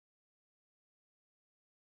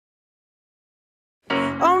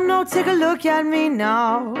Now take a look at me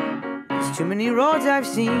now. There's too many roads I've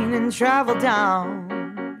seen and traveled down,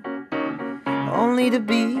 only to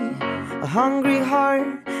be a hungry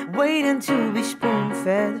heart waiting to be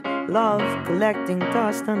spoon-fed. Love collecting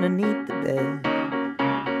dust underneath the bed.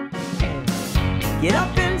 Get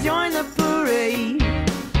up and join the parade,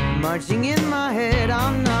 marching in my head.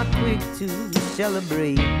 I'm not quick to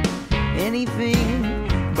celebrate anything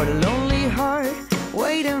but a lonely heart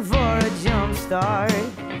waiting for a jump start.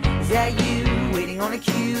 Is that you waiting on a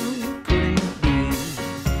cue? Couldn't be.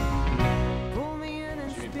 Pull me in and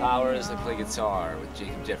Jefferies Powers, I play guitar with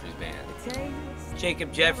Jacob Jefferies Band.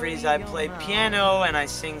 Jacob Jefferies, I play piano and I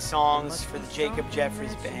sing songs for the Jacob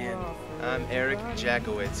Jefferies Band. I'm Eric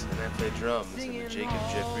Jackowitz and I play drums in the Jacob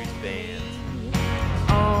Jefferies Band.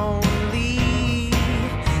 only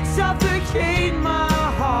suffocate my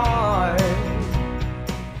heart.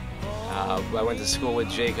 I went to school with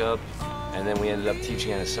Jacob, and then we ended up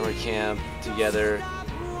teaching at a summer camp together.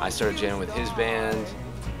 I started jamming with his band,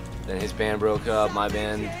 then his band broke up, my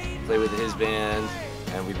band played with his band,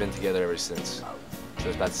 and we've been together ever since. So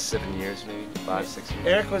it's about 7 years, maybe 5, 6 years.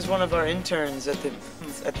 Eric was one of our interns at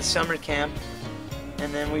the summer camp,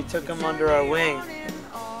 and then we took him under our wing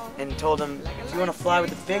and told him, if you want to fly with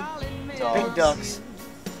the big ducks,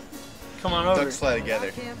 come on over. Ducks fly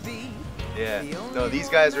together. Yeah. No, these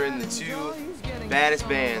guys are in the 2 baddest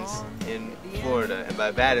bands in Florida, and by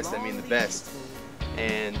baddest I mean the best.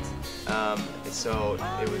 And so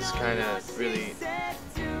it was kind of really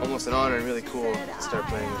almost an honor and really cool to start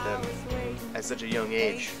playing with them at such a young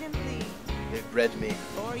age. They've bred me.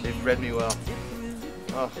 They've bred me well.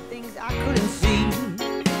 Oh. The things I couldn't see,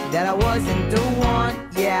 that I wasn't the one,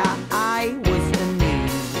 yeah, I was the need.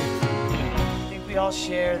 I think we all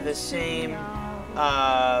share the same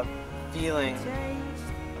feeling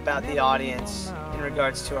about the audience in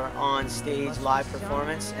regards to our on-stage live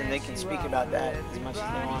performance, and they can speak about that as much as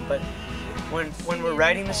they want. But when we're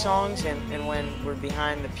writing the songs and when we're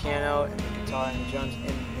behind the piano and the guitar and the drums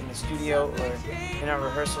in the studio or in our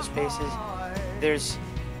rehearsal spaces, there's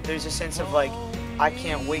a sense of like, I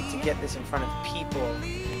can't wait to get this in front of people,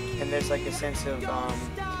 and there's like a sense of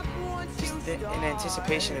just an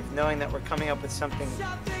anticipation of knowing that we're coming up with something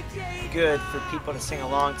good for people to sing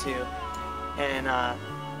along to, and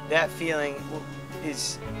that feeling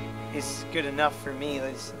is good enough for me.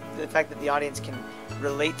 It's the fact that the audience can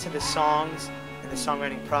relate to the songs and the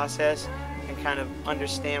songwriting process and kind of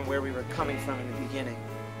understand where we were coming from in the beginning.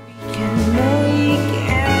 We can make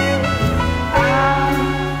it,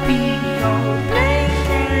 I'll be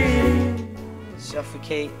your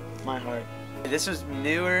Suffocate My Heart. This was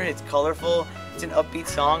newer, it's colorful, it's an upbeat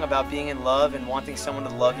song about being in love and wanting someone to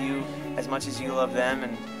love you as much as you love them,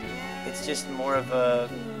 and it's just more of a,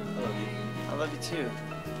 I love you too.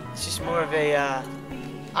 It's just more of a,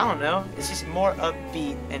 I don't know, it's just more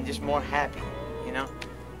upbeat and just more happy, you know?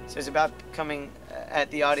 So it's about coming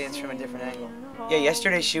at the audience from a different angle. Yeah,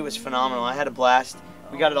 yesterday's shoot was phenomenal. I had a blast.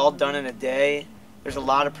 We got it all done in a day. There's a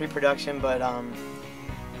lot of pre-production, but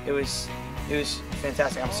it was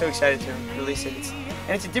fantastic. I'm so excited to release it. And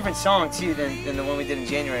it's a different song too than the one we did in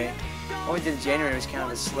January. The one we did in January was kind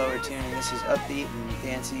of a slower tune, and this is upbeat and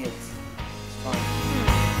dancey. It's fun.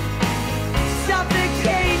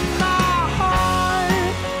 Suffocate my heart.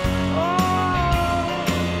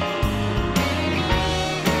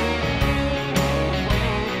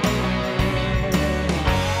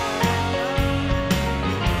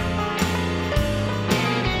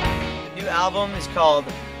 The new album is called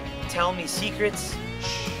Tell Me Secrets.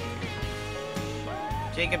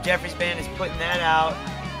 Jacob Jefferies Band is putting that out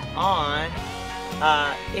on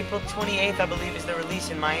April 28th, I believe, is the release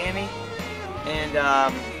in Miami. And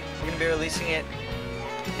we're going to be releasing it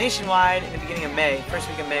nationwide in the beginning of May, first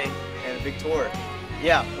week of May. And a big tour.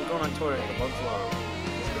 Yeah, we're going on tour. A month long.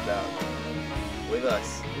 Just about. With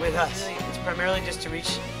us. With us. It's primarily just to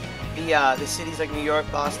reach the cities like New York,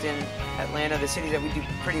 Boston, Atlanta, the cities that we do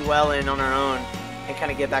pretty well in on our own, and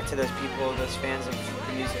kind of get back to those people, those fans of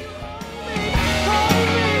the music.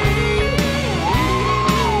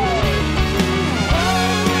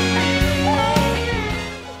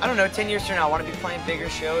 I don't know, 10 years from now, I want to be playing bigger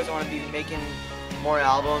shows. I want to be making more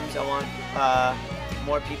albums. I want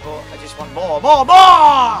more people. I just want more.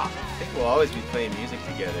 I think we'll always be playing music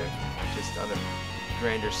together, just on a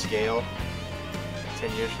grander scale.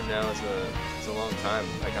 10 years from now is a long time.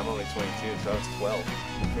 Like, I'm only 22, so I was 12.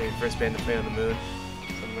 Maybe first band to play on the moon,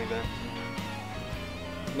 something like that.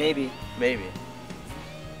 Maybe. Maybe.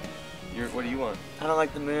 What do you want? I don't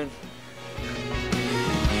like the moon.